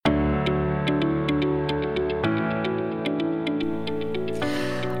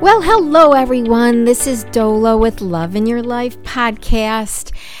Well, hello everyone. This is Dola with Love in Your Life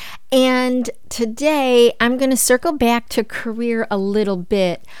podcast. And today I'm going to circle back to career a little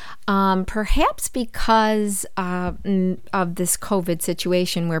bit, perhaps because of this COVID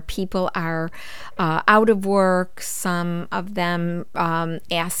situation where people are out of work, some of them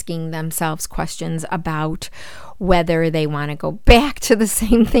asking themselves questions about whether they want to go back to the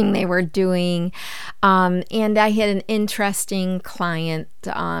same thing they were doing. And I had an interesting client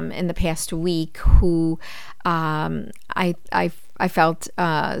in the past week who I felt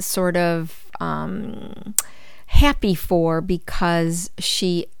sort of happy for, because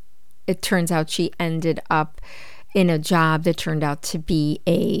it turns out she ended up in a job that turned out to be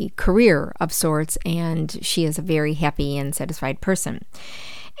a career of sorts, and she is a very happy and satisfied person.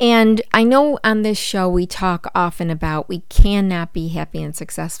 And I know on this show we talk often about we cannot be happy and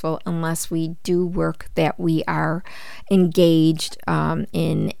successful unless we do work that we are engaged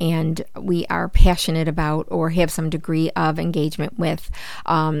in and we are passionate about or have some degree of engagement with.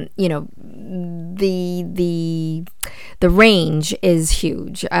 The range is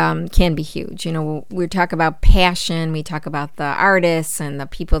huge, can be huge. We talk about passion, we talk about the artists and the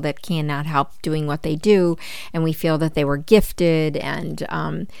people that cannot help doing what they do, and we feel that they were gifted and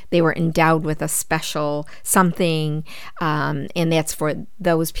they were endowed with a special something, and that's for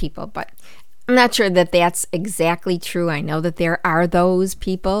those people. But I'm not sure that that's exactly true. I know that there are those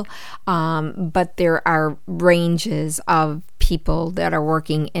people, but there are ranges of people that are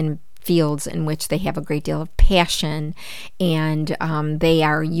working in fields in which they have a great deal of passion, and they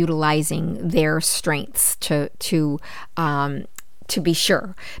are utilizing their strengths to be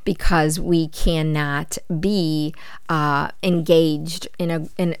sure, because we cannot be engaged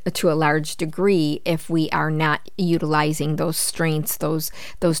to a large degree if we are not utilizing those strengths, those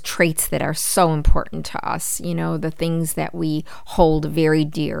traits that are so important to us. The things that we hold very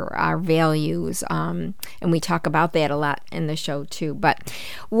dear, our values, and we talk about that a lot in the show too. But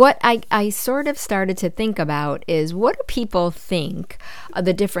what I sort of started to think about is, what do people think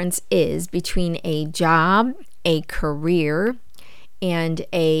the difference is between a job, a career, and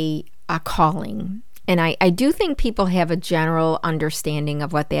a calling? And I do think people have a general understanding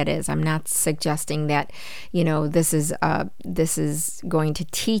of what that is. I'm not suggesting that, this is going to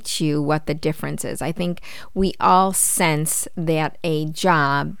teach you what the difference is. I think we all sense that a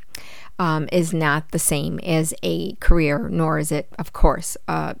job is not the same as a career, nor is it, of course,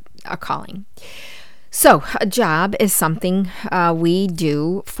 a calling. So a job is something we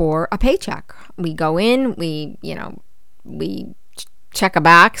do for a paycheck. We go in, we check a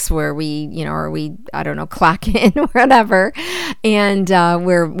box where we clock in or whatever, and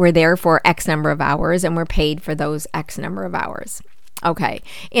we're there for X number of hours, and we're paid for those X number of hours. Okay.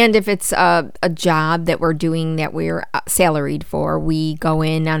 And if it's a job that we're doing that we're salaried for, we go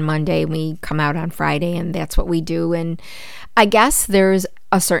in on Monday, we come out on Friday, and that's what we do. And I guess there's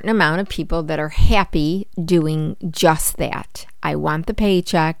a certain amount of people that are happy doing just that. I want the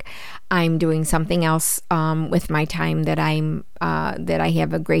paycheck. I'm doing something else with my time that I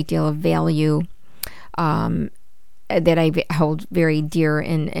have a great deal of value, that I hold very dear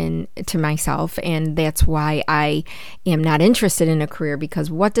in to myself, and that's why I am not interested in a career.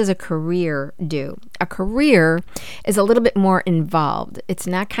 Because what does a career do? A career is a little bit more involved. It's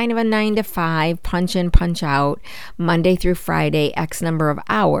not kind of a 9 to 5 punch in, punch out, Monday through Friday, X number of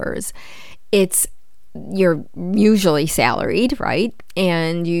hours. You're usually salaried, right?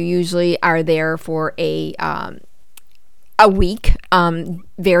 And you usually are there for a week,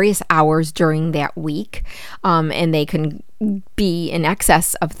 various hours during that week, and they can be in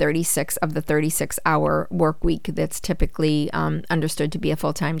excess of 36 of the 36-hour work week that's typically understood to be a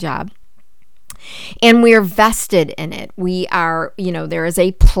full-time job. And we're vested in it. We are, there is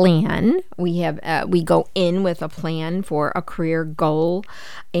a plan. We go in with a plan for a career goal,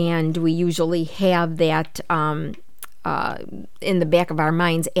 and we usually have that in the back of our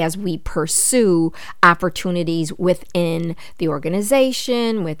minds as we pursue opportunities within the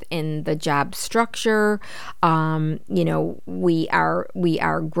organization, within the job structure. We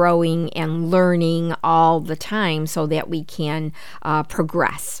are growing and learning all the time so that we can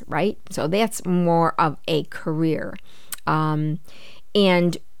progress, right? So that's more of a career.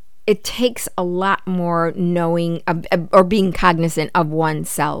 And it takes a lot more knowing or being cognizant of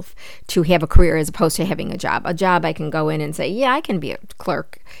oneself to have a career as opposed to having a job. A job, I can go in and say, yeah, I can be a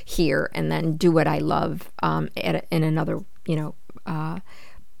clerk here, and then do what I love in another,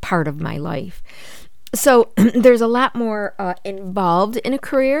 part of my life. So there's a lot more involved in a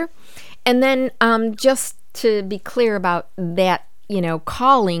career. And then just to be clear about that,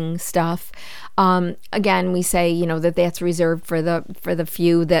 calling stuff, Again, we say, that that's reserved for the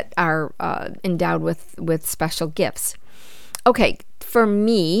few that are endowed with special gifts. Okay, for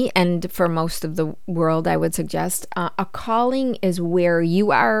me and for most of the world, I would suggest a calling is where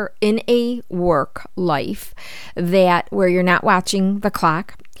you are in a work life where you're not watching the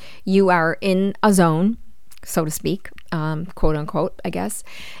clock, you are in a zone, so to speak, quote unquote, I guess,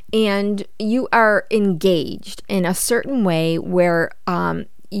 and you are engaged in a certain way where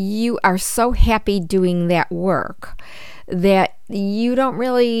you are so happy doing that work that you don't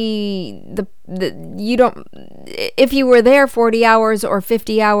really, if you were there 40 hours or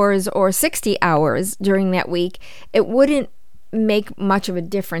 50 hours or 60 hours during that week, it wouldn't make much of a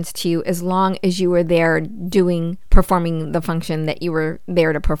difference to you as long as you were there performing the function that you were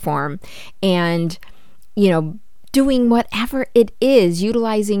there to perform, and, doing whatever it is,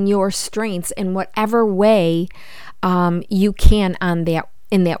 utilizing your strengths in whatever way you can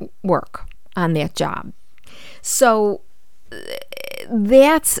in that work, on that job. So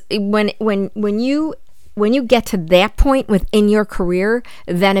that's when you get to that point within your career,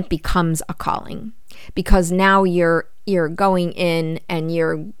 then it becomes a calling, because now you're going in and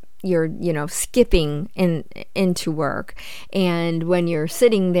you're skipping into work, and when you're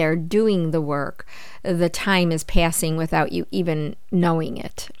sitting there doing the work, the time is passing without you even knowing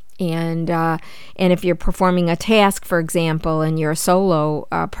it. And if you're performing a task, for example, and you're a solo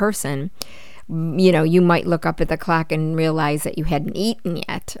person, you might look up at the clock and realize that you hadn't eaten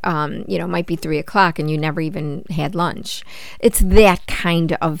yet. It might be 3:00 and you never even had lunch. It's that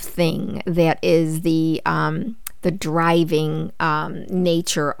kind of thing that is the driving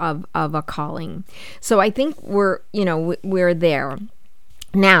nature of a calling. So I think we're there.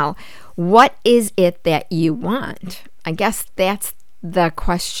 Now, what is it that you want? I guess that's the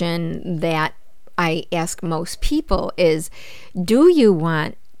question that I ask most people is, do you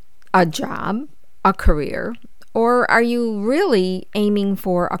want a job, a career, or are you really aiming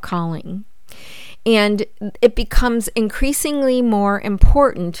for a calling? And it becomes increasingly more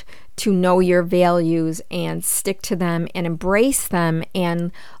important to know your values and stick to them and embrace them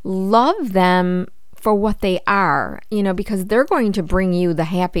and love them for what they are, because they're going to bring you the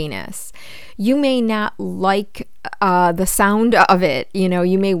happiness. You may not like the sound of it.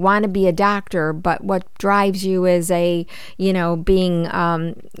 You may want to be a doctor, but what drives you is being,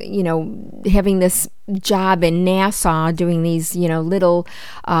 having this job in NASA doing these, little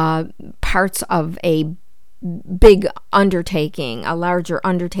parts of a big undertaking, a larger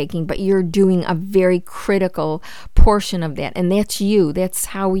undertaking, but you're doing a very critical portion of that, and that's you. That's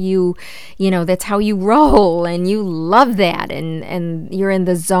how you roll, and you love that, and you're in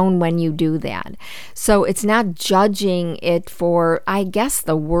the zone when you do that. So it's not judging it for, I guess,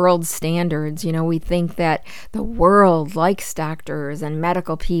 the world standards. We think that the world likes doctors and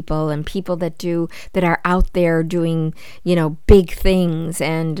medical people and people that are out there doing, big things,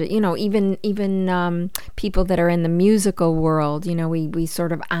 and even people that are in the musical world, we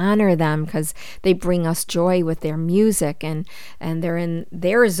sort of honor them because they bring us joy with their music, and they're in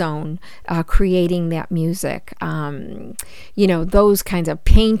their zone creating that music. Those kinds of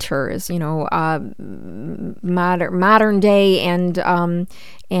painters, modern day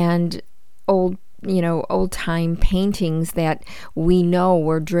and old time paintings that we know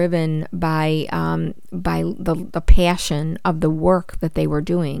were driven by the passion of the work that they were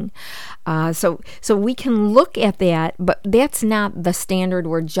doing. So we can look at that, but that's not the standard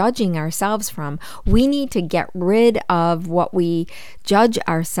we're judging ourselves from. We need to get rid of what we judge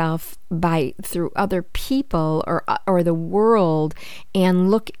ourselves by through other people or the world, and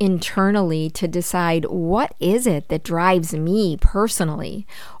look internally to decide, what is it that drives me personally?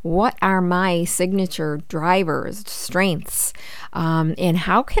 What are my signature drivers, strengths? And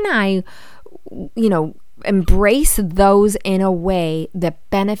how can I, embrace those in a way that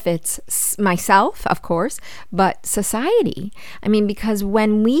benefits myself, of course, but society? Because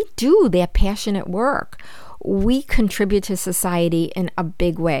when we do that passionate work, we contribute to society in a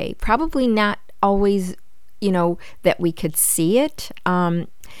big way. Probably not always, that we could see it,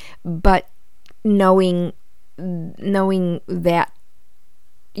 but knowing that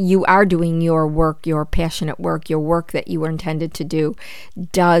you are doing your work, your passionate work, your work that you were intended to do,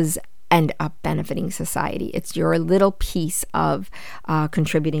 does end up benefiting society. It's your little piece of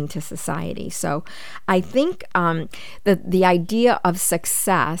contributing to society. So I think the idea of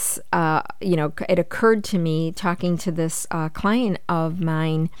success, it occurred to me talking to this client of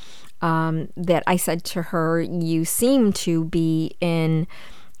mine, that I said to her, you seem to be in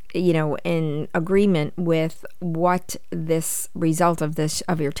agreement with what this result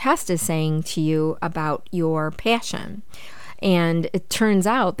of your test is saying to you about your passion. And it turns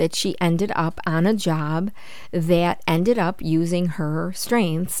out that she ended up on a job that ended up using her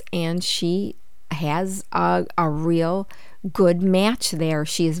strengths, and she has a real good match there.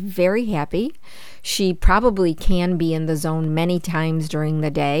 She is very happy. She probably can be in the zone many times during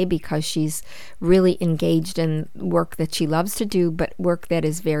the day because she's really engaged in work that she loves to do, but work that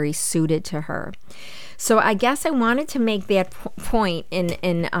is very suited to her. So I guess I wanted to make that point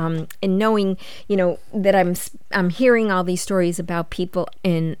in knowing, that I'm hearing all these stories about people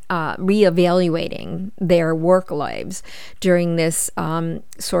in reevaluating their work lives during this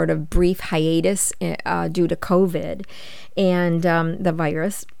sort of brief hiatus due to COVID and the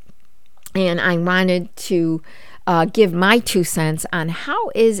virus. And I wanted to give my 2 cents on how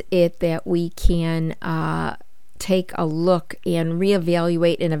is it that we can take a look and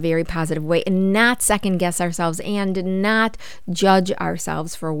reevaluate in a very positive way and not second guess ourselves and not judge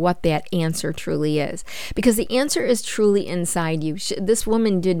ourselves for what that answer truly is. Because the answer is truly inside you. This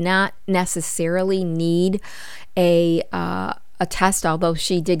woman did not necessarily need a test, although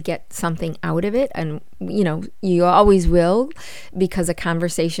she did get something out of it. And, you always will, because of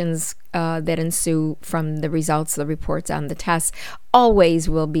conversations that ensue from the results, the reports on the tests, always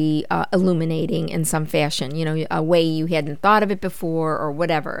will be illuminating in some fashion, a way you hadn't thought of it before or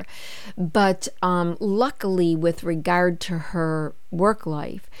whatever. But luckily, with regard to her work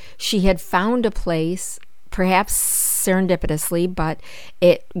life, she had found a place, perhaps serendipitously, but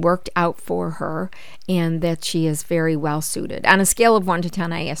it worked out for her, and that she is very well suited. On a scale of 1 to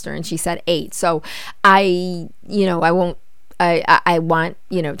 10, I asked her, and she said 8. So I want,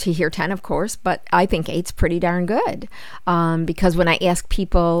 to hear 10, of course, but I think 8's pretty darn good. Because when I ask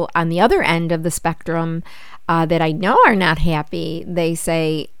people on the other end of the spectrum that I know are not happy, they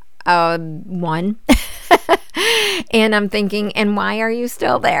say 1. And I'm thinking, and why are you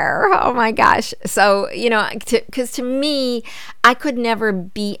still there? Oh my gosh. So, because to me, I could never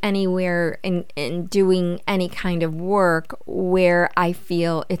be anywhere in doing any kind of work where I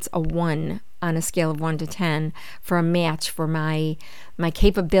feel it's a 1 on a scale of 1 to 10 for a match for my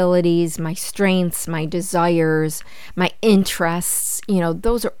capabilities, my strengths, my desires, my interests.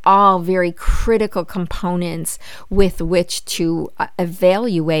 Those are all very critical components with which to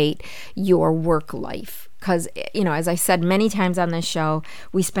evaluate your work life. Because, as I said many times on this show,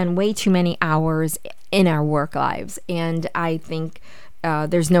 we spend way too many hours in our work lives. And I think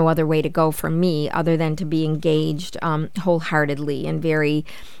there's no other way to go for me other than to be engaged wholeheartedly and very,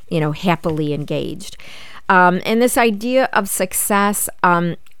 happily engaged. And this idea of success, I've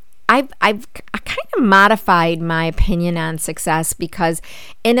kind of modified my opinion on success because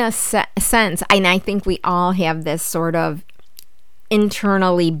in a sense, and I think we all have this sort of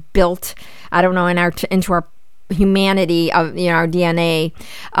internally built, into our humanity of our DNA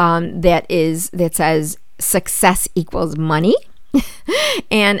that says success equals money.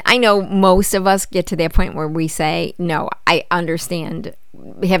 And I know most of us get to that point where we say, no, I understand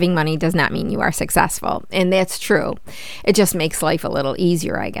having money does not mean you are successful. And that's true. It just makes life a little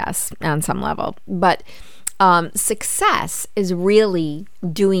easier, I guess, on some level. But success is really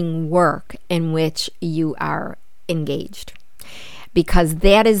doing work in which you are engaged, because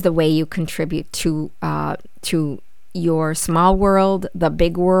that is the way you contribute to your small world, the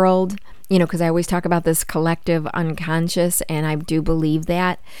big world. Because I always talk about this collective unconscious, and I do believe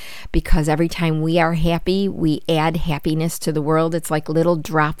that, because every time we are happy, we add happiness to the world. It's like little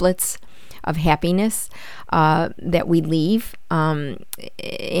droplets of happiness that we leave.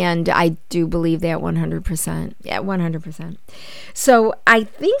 And I do believe that 100%. Yeah, 100%. So I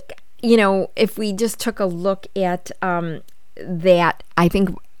think, if we just took a look at that, I think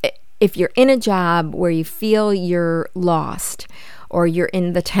if you're in a job where you feel you're lost, or you're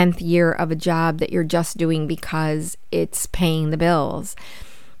in the 10th year of a job that you're just doing because it's paying the bills,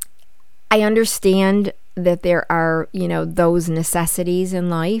 I understand that there are, those necessities in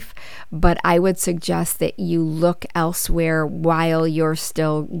life, but I would suggest that you look elsewhere while you're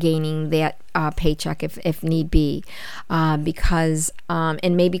still gaining that paycheck if need be, because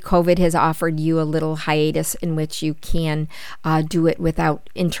and maybe COVID has offered you a little hiatus in which you can do it without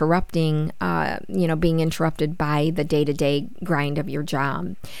interrupting, being interrupted by the day-to-day grind of your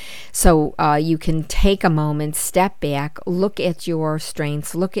job. So you can take a moment, step back, look at your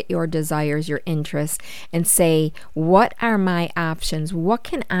strengths, look at your desires, your interests, and say, what are my options? What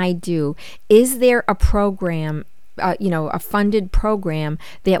can I do? Is there a program, a funded program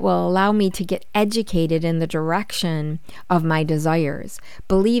that will allow me to get educated in the direction of my desires?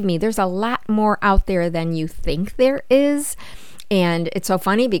 Believe me, there's a lot more out there than you think there is. And it's so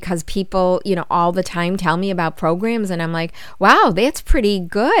funny because people, all the time tell me about programs, and I'm like, wow, that's pretty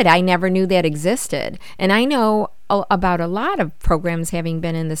good. I never knew that existed. And I know about a lot of programs, having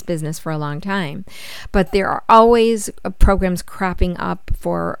been in this business for a long time. But there are always programs cropping up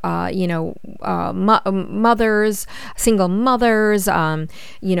for, mothers, single mothers,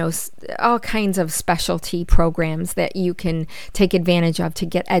 all kinds of specialty programs that you can take advantage of to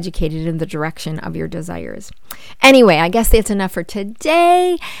get educated in the direction of your desires. Anyway, I guess that's enough for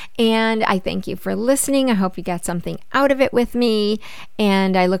today. And I thank you for listening. I hope you got something out of it with me.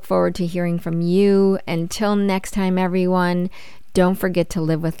 And I look forward to hearing from you. Until next time, everyone, don't forget to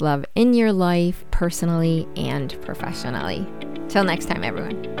live with love in your life, personally and professionally. Till next time,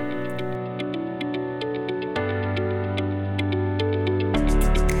 everyone.